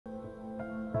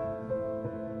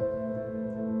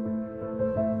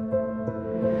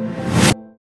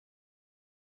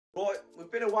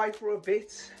been away for a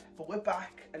bit, but we're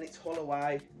back and it's Hull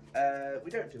away.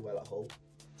 We don't do well at Hull,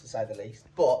 to say the least,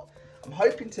 but I'm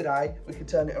hoping today we can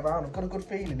turn it around. I've got a good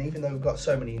feeling, even though we've got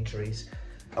so many injuries,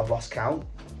 I've lost count.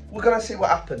 We're going to see what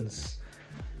happens.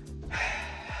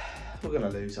 We're going to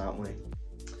lose, aren't we?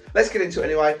 Let's get into it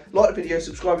anyway. Like the video,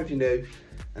 subscribe if you're new,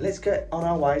 and let's get on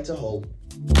our way to Hull.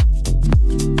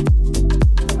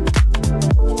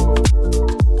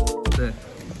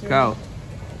 Carl,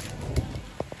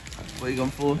 what are you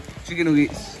going for? Chicken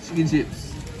nuggets, chicken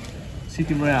chips,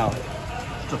 chicken royale.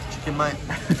 Stuffed chicken, mate.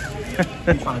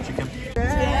 You fan of chicken?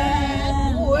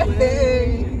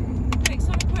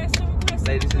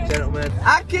 Ladies and gentlemen,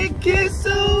 I can kiss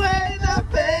away the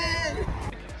pain.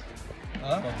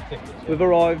 We've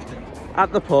arrived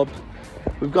at the pub.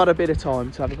 We've got a bit of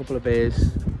time to have a couple of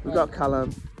beers. We've got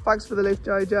Callum. Thanks for the lift,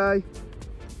 JJ.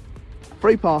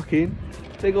 Free parking.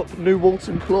 Big up New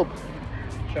Walton Club.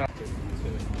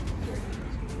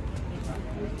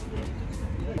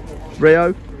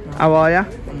 Rio, how are you?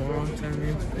 I'm alright,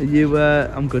 Are you?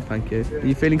 I'm good, thank you. Are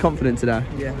you feeling confident today?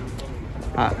 Yeah.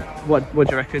 What do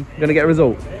you reckon? You gonna get a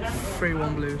result?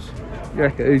 3-1 Blues. You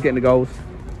reckon who's getting the goals?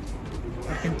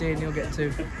 I reckon Danny will get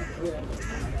 2.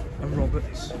 And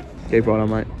Roberts. Keep right on,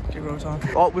 mate. Keep right on.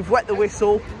 Right, we've wet the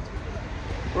whistle.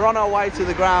 We're on our way to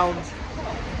the ground.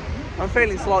 I'm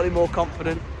feeling slightly more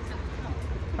confident.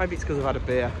 Maybe it's because I've had a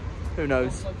beer. Who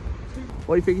knows?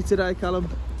 What are you thinking today, Callum?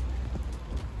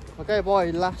 I'll go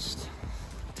by last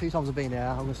 2 times I've been here.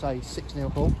 I'm going to say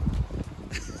 6-0 Hull.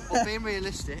 But being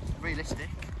realistic,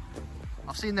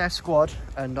 I've seen their squad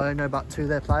and I don't know about 2 of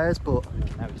their players, but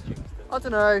I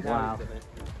don't know. Wow.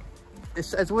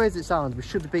 It's as weird as it sounds, we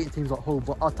should be beating teams like Hull,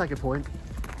 but I'll take a point.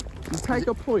 Just take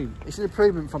a point. It's an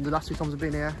improvement from the last 2 times I've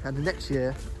been here, and the next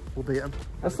year we'll beat them.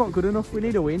 That's not good enough. We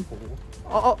need a win.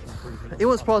 It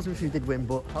wouldn't surprise me if you did win,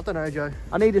 but I don't know, Joe.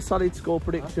 I need a solid score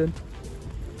prediction.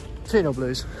 2-0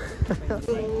 Blues.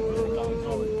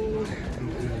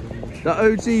 The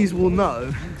OGs will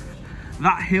know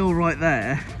that hill right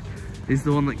there is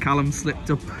the one that Callum slipped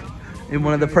up in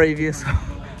one of the previous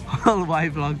Hull away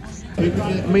vlogs.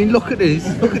 I mean, look at this.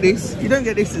 Look at this. You don't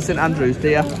get this at St Andrews, do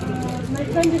you?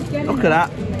 Look at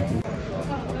that.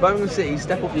 Birmingham City,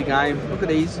 step up your game. Look at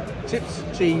these. Chips,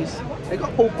 cheese. They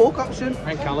got pulled pork option.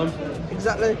 And Callum.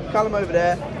 Exactly. Callum over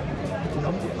there.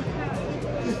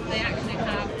 They actually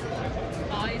have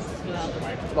pies as well.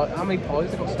 Like, how many pies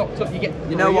have got stocked up?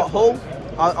 You know what, Hull?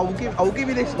 I will give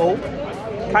you this, Hull.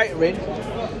 Catering,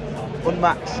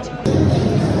 unmatched.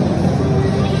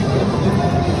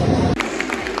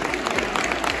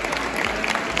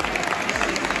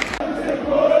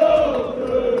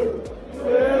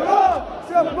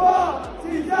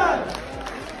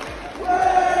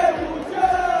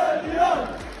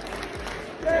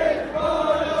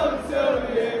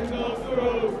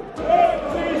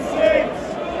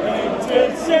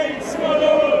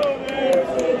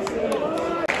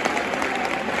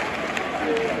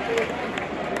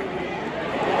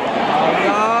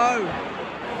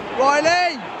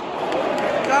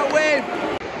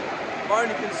 My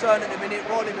only concern at the minute,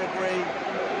 Riley McGree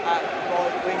at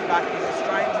right wing back is a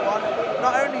strange one.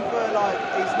 Not only for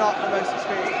he's not the most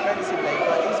experienced defensively,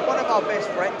 but he's one of our best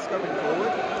friends going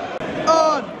forward.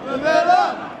 On the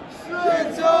Villa,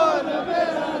 straight on the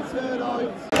Villa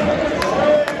tonight.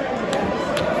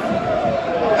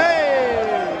 Hey!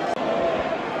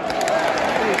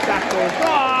 Good tackle.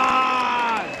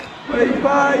 We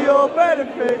pay your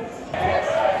benefits.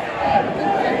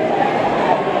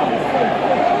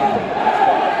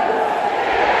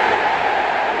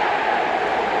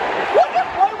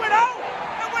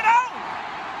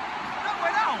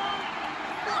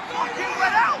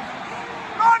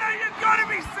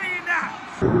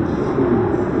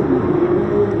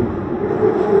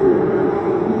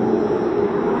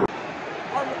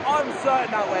 I'm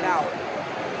certain that went out.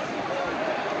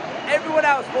 Everyone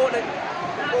else thought that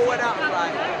the ball went out of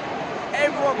play.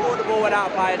 Everyone thought the ball went out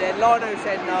of play then. Lino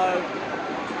said no.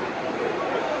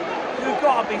 You've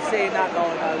got to be seeing that,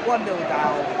 Lino. 1-0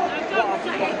 down. What a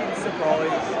fucking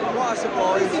surprise. What a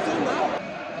surprise.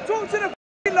 Talk to the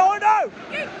f***ing Lino!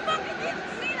 You fucking didn't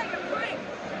see that you're free.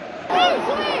 Go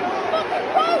to it! Fucking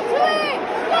go to it!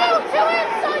 Go to it,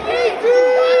 Sonny! Go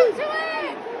to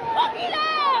it! Fucking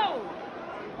hell!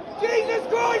 Jesus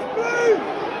Christ, Blue!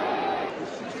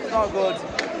 It's not good.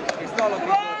 It's not looking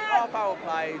good. Half hour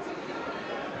played.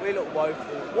 We look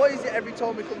woeful. What is it every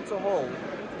time we come to Hull?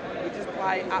 We just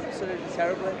play absolutely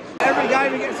terribly. Every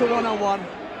game he gets a one-on-one.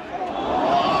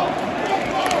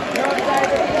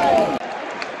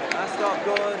 That's not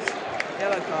good.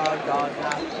 Yellow card,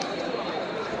 Gardner.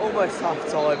 Almost half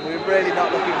time. We're really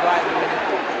not looking great at the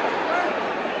minute.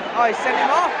 Oh, he sent him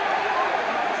off.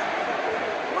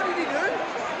 What did he do?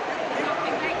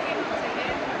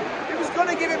 He was going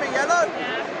to give him a yellow.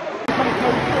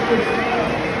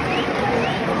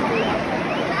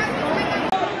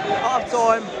 Half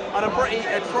time and a pretty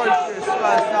atrocious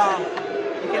first half.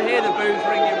 You can hear the boos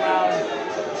ringing round.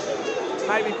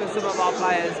 Maybe for some of our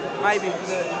players, maybe for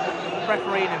the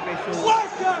refereeing officials.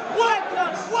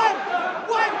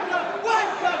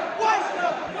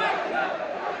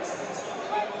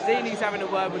 Zini's having a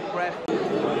word with the ref.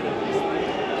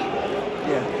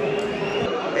 Yeah.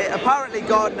 Apparently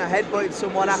Gardner headbutted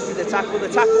someone after the tackle. The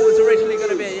tackle was originally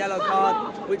going to be a yellow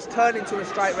card, which turned into a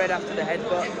straight red after the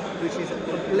headbutt, which is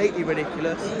completely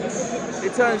ridiculous.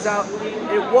 It turns out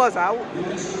it was out,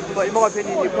 but in my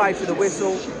opinion you play for the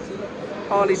whistle.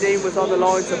 Harley Dean was on the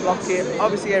line to block it.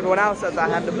 Obviously everyone else had their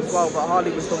hand up as well, but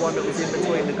Harley was the one that was in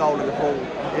between the goal and the ball,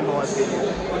 in my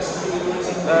opinion.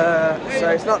 So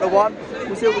it's not the one.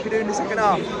 We'll see what we can do in the second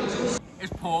half.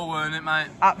 It's poor, weren't it, mate?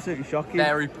 Absolutely shocking.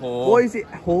 Very poor. Why is it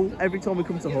Hull? Every time we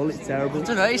come to Hull, it's terrible. I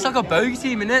don't know, it's like a bogey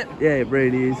team, isn't it? Yeah, it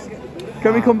really is.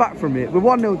 Can we come back from it? We're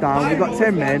 1-0 down, we've got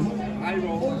 10 men.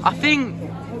 I think,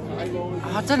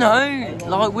 I don't know,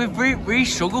 like we really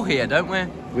struggle here, don't we?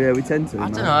 Yeah, we tend to. I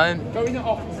don't know.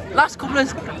 Last couple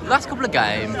of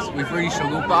games, we've really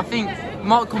struggled, but I think we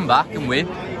might come back and win.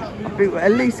 I think we'll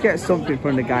at least get something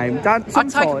from the game. I'd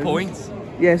take a point.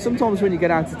 Yeah, sometimes when you get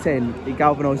down to 10, it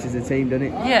galvanises the team, doesn't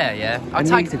it? Yeah. I'd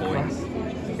take a point.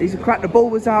 He's a crack. The ball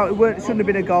was out. It shouldn't have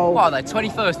been a goal. What are they,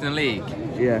 21st in the league?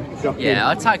 Yeah, shocking. Yeah,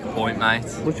 I'd take a point, mate.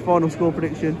 What's your final score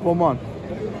prediction? 1-1.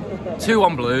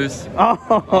 2-1 Blues.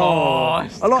 Oh,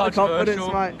 it's I like the confidence,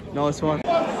 mate. Nice one.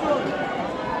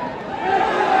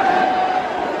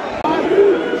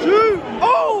 Shoot!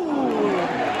 Oh!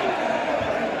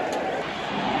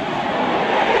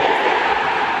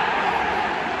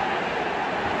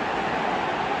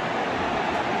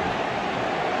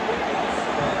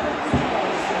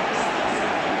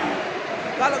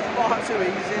 That looked far too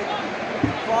easy.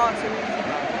 Far too easy,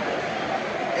 man.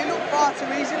 It looked far too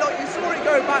easy. Like, you saw it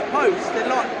go back post and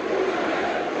like...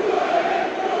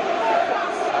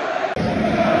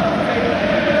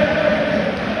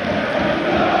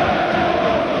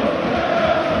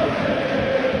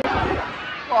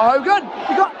 Oh, Hogan!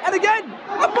 You got... And again!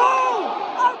 A ball!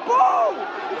 A ball!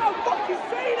 You don't fucking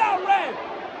see that, Red!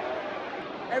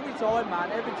 Every time,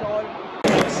 man. Every time.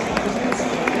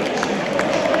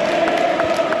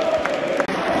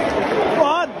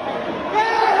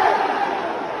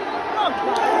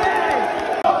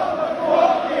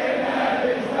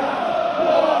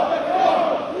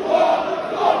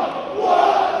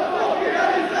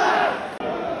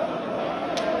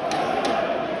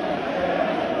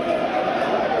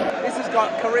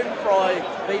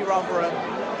 B. Rotherham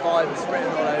vibes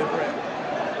written all over it.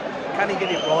 Can he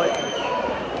get it right?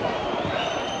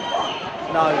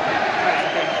 No. That's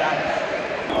a big chance.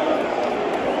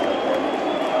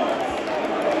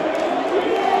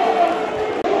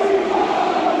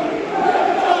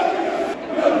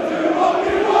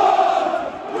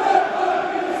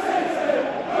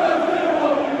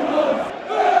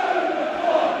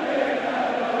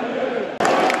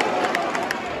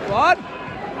 What?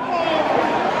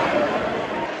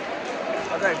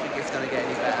 I don't think it's going to get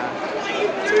any better.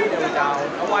 2-0 down,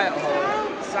 away at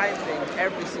home, same thing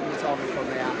every single time we come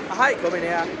here. I hate coming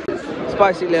here. It's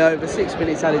basically over, 6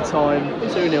 minutes added time,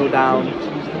 2-0 down,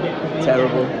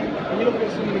 terrible.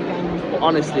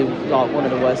 Honestly, like one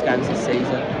of the worst games this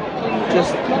season.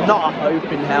 Just not a hope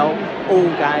in hell, all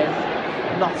game,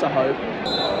 not a hope.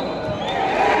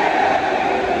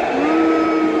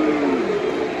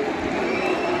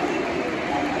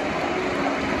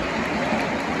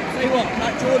 Tell you what,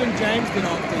 that Jordan James been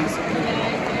half decent.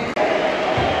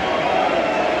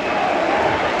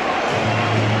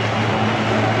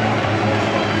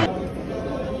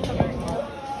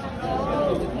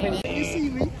 You see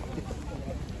me?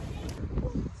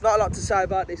 Not a lot to say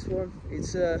about this one.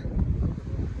 It's the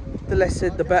less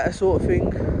said the better sort of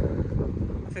thing.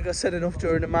 I think I said enough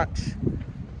during the match.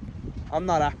 I'm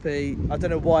not happy. I don't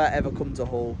know why I ever come to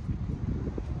Hull.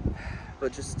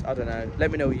 But just, I don't know.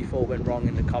 Let me know what you thought went wrong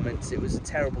in the comments. It was a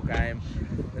terrible game.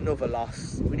 Another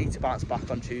loss. We need to bounce back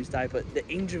on Tuesday. But the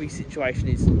injury situation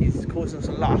is causing us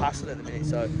a lot of hassle at the minute.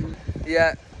 So,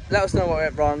 yeah, let us know what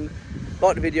went wrong.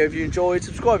 Like the video if you enjoyed.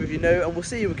 Subscribe if you're new. And we'll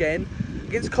see you again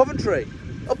against Coventry.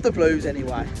 Up the Blues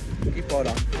anyway. Keep right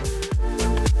on.